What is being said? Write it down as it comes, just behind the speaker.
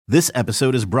This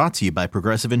episode is brought to you by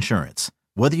Progressive Insurance.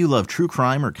 Whether you love true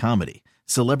crime or comedy,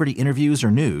 celebrity interviews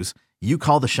or news, you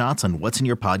call the shots on what's in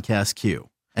your podcast queue.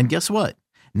 And guess what?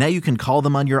 Now you can call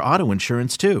them on your auto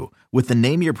insurance too with the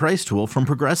Name Your Price tool from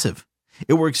Progressive.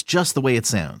 It works just the way it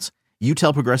sounds. You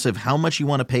tell Progressive how much you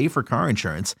want to pay for car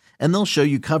insurance, and they'll show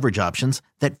you coverage options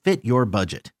that fit your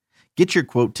budget. Get your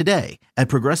quote today at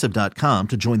Progressive.com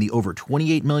to join the over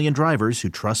 28 million drivers who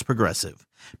trust Progressive.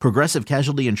 Progressive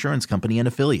Casualty Insurance Company and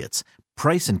Affiliates.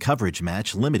 Price and coverage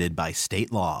match limited by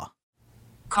state law.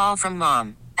 Call from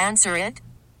mom. Answer it.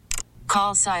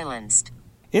 Call silenced.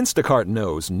 Instacart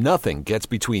knows nothing gets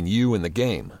between you and the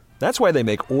game. That's why they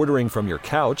make ordering from your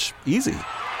couch easy.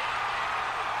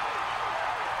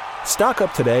 Stock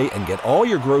up today and get all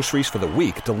your groceries for the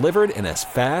week delivered in as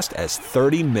fast as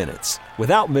 30 minutes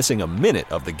without missing a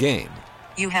minute of the game.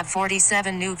 You have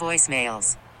 47 new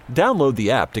voicemails. Download the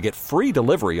app to get free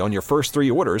delivery on your first 3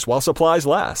 orders while supplies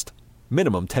last.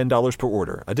 Minimum $10 per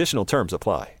order. Additional terms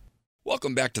apply.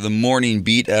 Welcome back to the Morning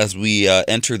Beat as we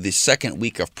enter the second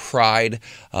week of Pride.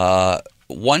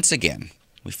 Once again,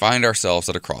 we find ourselves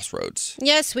at a crossroads.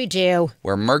 Yes, we do.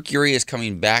 Where Mercury is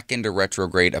coming back into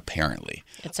retrograde, apparently.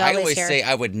 I always say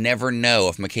I would never know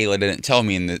if Michaela didn't tell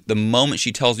me, and the moment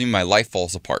she tells me, my life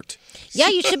falls apart. Yeah,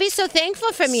 you should be so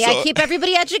thankful for me. I keep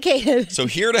everybody educated. So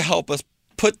here to help us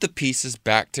put the pieces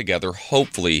back together,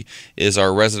 hopefully, is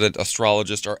our resident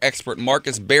astrologist, our expert,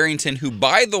 Marcus Barrington, who,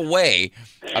 by the way,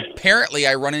 apparently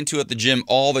I run into at the gym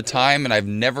all the time, and I've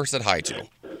never said hi to.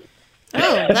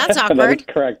 Oh, that's awkward. That is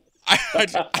correct.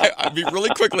 I mean, really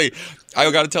quickly,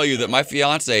 I got to tell you that my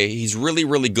fiance, he's really,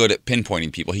 really good at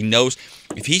pinpointing people. He knows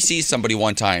if he sees somebody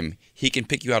one time, he can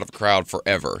pick you out of a crowd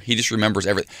forever. He just remembers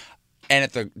everything. And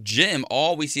at the gym,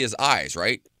 all we see is eyes,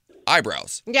 right?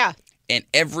 Eyebrows. Yeah. And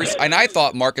I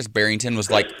thought Marcus Barrington was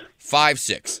like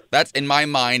 5'6". That's in my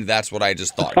mind. That's what I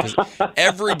just thought. Because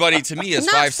everybody to me is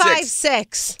 5'6". Not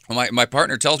 5'6". Well, my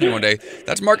partner tells me one day,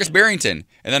 that's Marcus Barrington.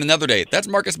 And then another day, that's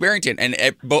Marcus Barrington. And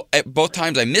at both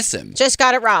times I miss him. Just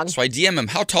got it wrong. So I DM him,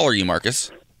 how tall are you,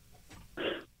 Marcus?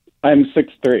 I'm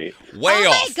 6'3". Way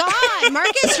off. Oh, my God.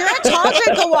 Marcus, you're a tall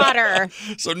drink of water.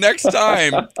 So next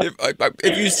time,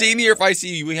 if you see me or if I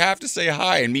see you, we have to say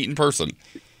hi and meet in person.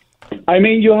 I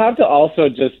mean, you have to also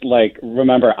just,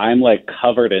 remember I'm,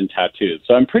 covered in tattoos,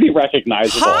 so I'm pretty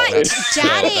recognizable. Hot,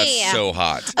 Daddy. That's so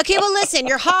hot. Okay, well, listen,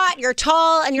 you're hot, you're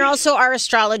tall, and you're also our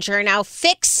astrologer. Now,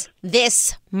 fix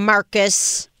this,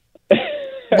 Marcus.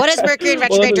 What is Mercury in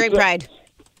retrograde during Pride?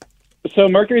 So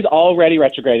Mercury's already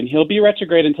retrograde, and he'll be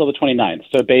retrograde until the 29th,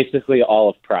 so basically all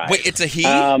of Pride. Wait, it's a he?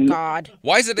 God.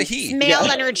 Why is it a he? Male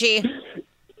energy.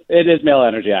 It is male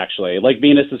energy, actually. Like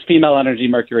Venus is female energy,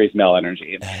 Mercury is male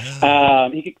energy.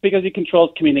 Because he controls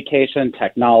communication,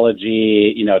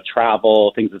 technology,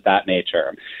 travel, things of that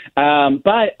nature.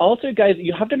 But also, guys,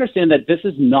 you have to understand that this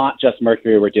is not just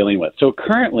Mercury we're dealing with. So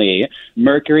currently,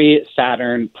 Mercury,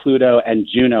 Saturn, Pluto, and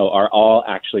Juno are all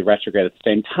actually retrograde at the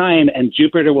same time, and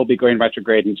Jupiter will be going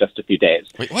retrograde in just a few days.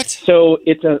 Wait, what? So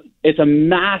it's a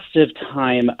massive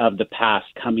time of the past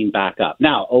coming back up.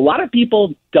 Now, a lot of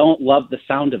people don't love the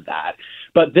sound of that.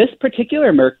 But this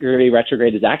particular Mercury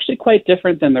retrograde is actually quite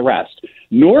different than the rest.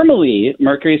 Normally,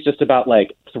 Mercury is just about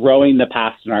throwing the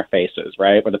past in our faces,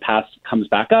 right? Where the past comes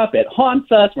back up, it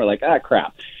haunts us, and we're like,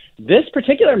 crap. This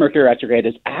particular Mercury retrograde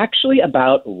is actually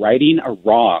about righting a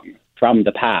wrong from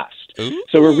the past. Ooh.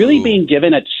 So we're really being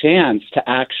given a chance to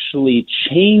actually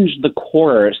change the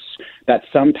course that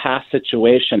some past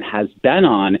situation has been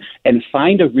on and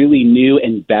find a really new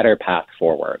and better path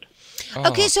forward.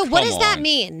 Okay, so what does that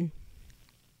mean?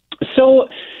 So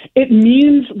it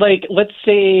means let's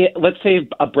say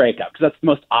a breakup, because that's the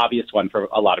most obvious one for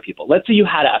a lot of people. Let's say you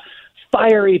had a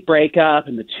fiery breakup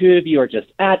and the two of you are just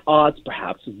at odds,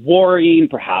 perhaps warring,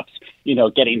 perhaps,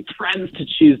 getting friends to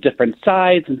choose different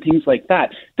sides and things like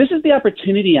that. This is the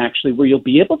opportunity actually where you'll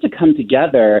be able to come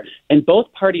together and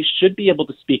both parties should be able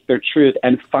to speak their truth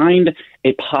and find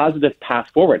a positive path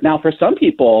forward. Now, for some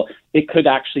people, it could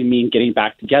actually mean getting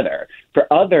back together.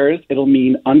 For others, it'll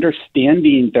mean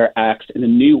understanding their ex in a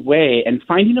new way and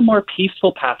finding a more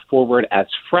peaceful path forward as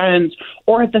friends,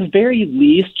 or at the very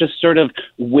least, just sort of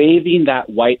waving that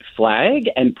white flag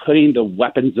and putting the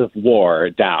weapons of war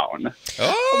down.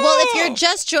 Oh. Well, if you're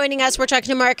just joining us, we're talking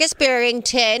to Marcus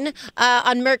Barrington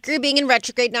on Mercury being in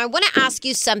retrograde. Now, I want to ask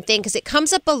you something because it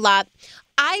comes up a lot.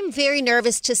 I'm very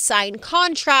nervous to sign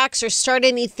contracts or start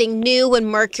anything new when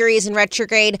Mercury is in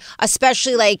retrograde,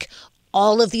 especially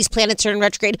all of these planets are in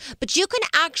retrograde. But you can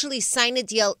actually sign a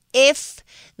deal if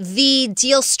the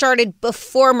deal started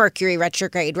before Mercury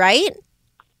retrograde, right?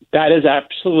 That is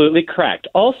absolutely correct.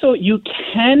 Also, you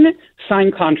can sign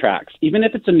contracts, even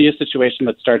if it's a new situation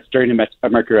that starts during a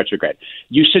Mercury retrograde,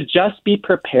 you should just be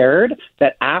prepared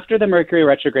that after the Mercury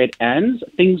retrograde ends,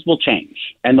 things will change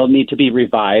and they'll need to be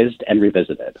revised and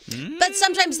revisited. But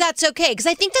sometimes that's okay, because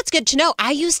I think that's good to know.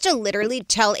 I used to literally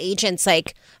tell agents,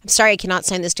 like, I'm sorry, I cannot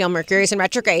sign this deal. Mercury is in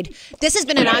retrograde. This has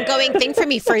been an ongoing thing for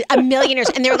me for a million years.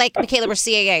 And they were like, Michaela, we're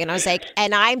CAA. And I was like,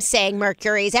 and I'm saying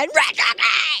Mercury's in retrograde.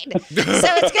 So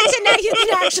it's good to know you can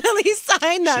actually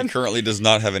sign them. She currently does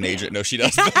not have an agent. No, she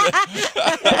doesn't.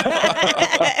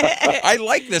 I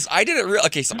like this. I didn't really.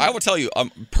 Okay, so I will tell you,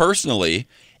 personally,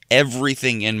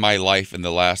 everything in my life in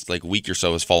the last week or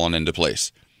so has fallen into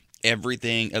place.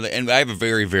 Everything, and I have a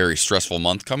very, very stressful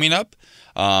month coming up.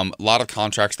 A lot of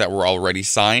contracts that were already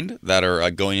signed that are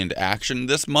going into action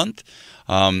this month.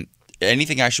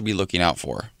 Anything I should be looking out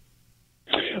for?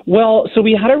 Well, so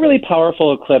we had a really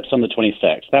powerful eclipse on the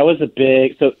 26th. That was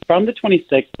so from the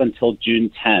 26th until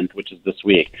June 10th, which is this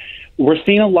week, we're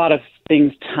seeing a lot of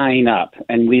things tying up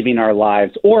and leaving our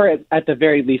lives, or at the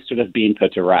very least sort of being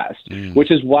put to rest,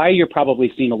 which is why you're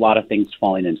probably seeing a lot of things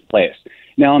falling into place.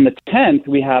 Now, on the 10th,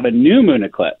 we have a new moon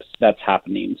eclipse that's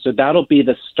happening. So that'll be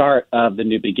the start of the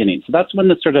new beginning. So that's when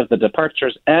the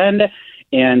departures end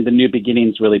and the new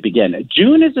beginnings really begin.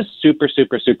 June is a super,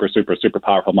 super, super, super, super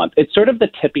powerful month. It's sort of the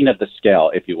tipping of the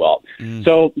scale, if you will.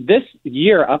 So this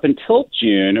year, up until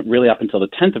June, really up until the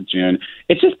 10th of June,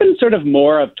 it's just been sort of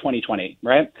more of 2020,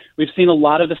 right? We've seen a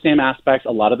lot of the same aspects,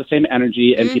 a lot of the same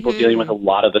energy, and people dealing with a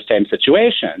lot of the same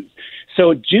situations.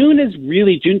 So June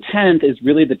 10th is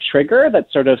really the trigger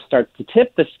that sort of starts to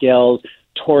tip the scales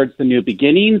towards the new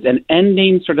beginnings and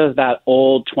ending sort of that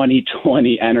old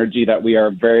 2020 energy that we are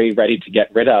very ready to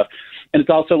get rid of. And it's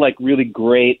also really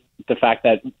great the fact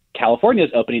that California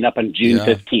is opening up on June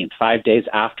 15th, 5 days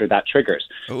after that triggers.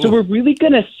 Ooh. So we're really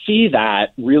going to see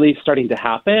that really starting to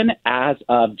happen as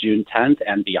of June 10th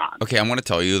and beyond. Okay, I want to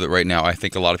tell you that right now, I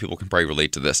think a lot of people can probably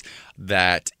relate to this,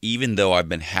 that even though I've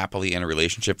been happily in a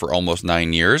relationship for almost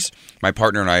 9 years, my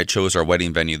partner and I chose our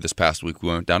wedding venue this past week. We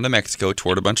went down to Mexico,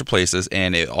 toured a bunch of places,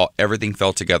 and everything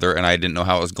fell together, and I didn't know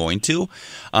how it was going to.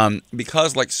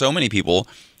 Because like so many people,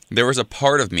 there was a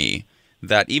part of me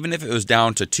that even if it was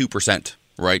down to 2%,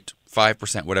 right,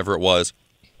 5%, whatever it was,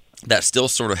 that still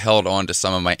sort of held on to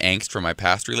some of my angst from my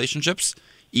past relationships,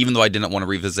 even though I didn't want to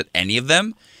revisit any of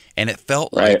them. And it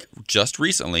felt like just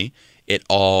recently, it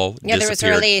all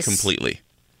disappeared completely.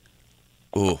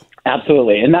 Ooh.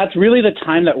 Absolutely. And that's really the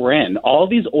time that we're in. All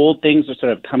these old things are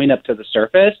sort of coming up to the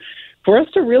surface for us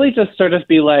to really just sort of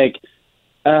be like,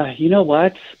 you know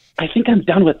what? I think I'm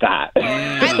done with that.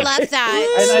 I love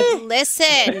that.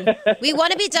 Listen, we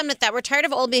want to be done with that. We're tired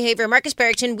of old behavior. Marcus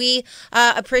Barrington, we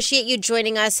appreciate you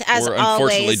joining us as always. We're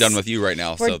unfortunately done with you right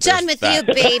now. We're done with you,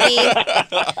 baby.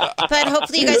 But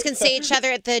hopefully you guys can see each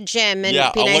other at the gym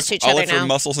and be nice to each other now. I'll look for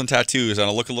muscles and tattoos, and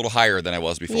I'll look a little higher than I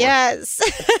was before. Yes.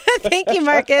 Thank you,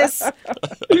 Marcus.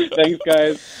 Thanks,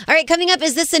 guys. All right, coming up,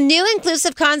 is this a new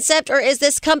inclusive concept, or is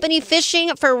this company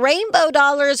fishing for rainbow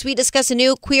dollars? We discuss a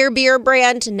new queer beer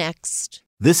brand next.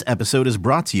 This episode is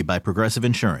brought to you by Progressive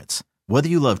Insurance. Whether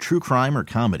you love true crime or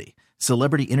comedy,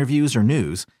 celebrity interviews or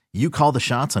news, you call the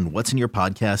shots on what's in your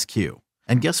podcast queue.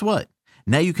 And guess what?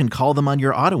 Now you can call them on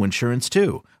your auto insurance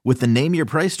too with the Name Your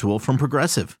Price tool from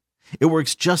Progressive. It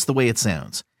works just the way it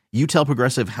sounds. You tell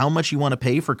Progressive how much you want to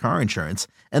pay for car insurance,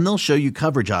 and they'll show you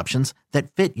coverage options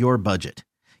that fit your budget.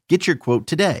 Get your quote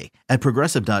today at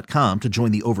Progressive.com to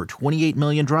join the over 28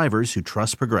 million drivers who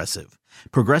trust Progressive.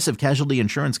 Progressive Casualty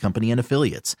Insurance Company and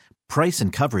Affiliates. Price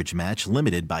and coverage match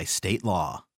limited by state law.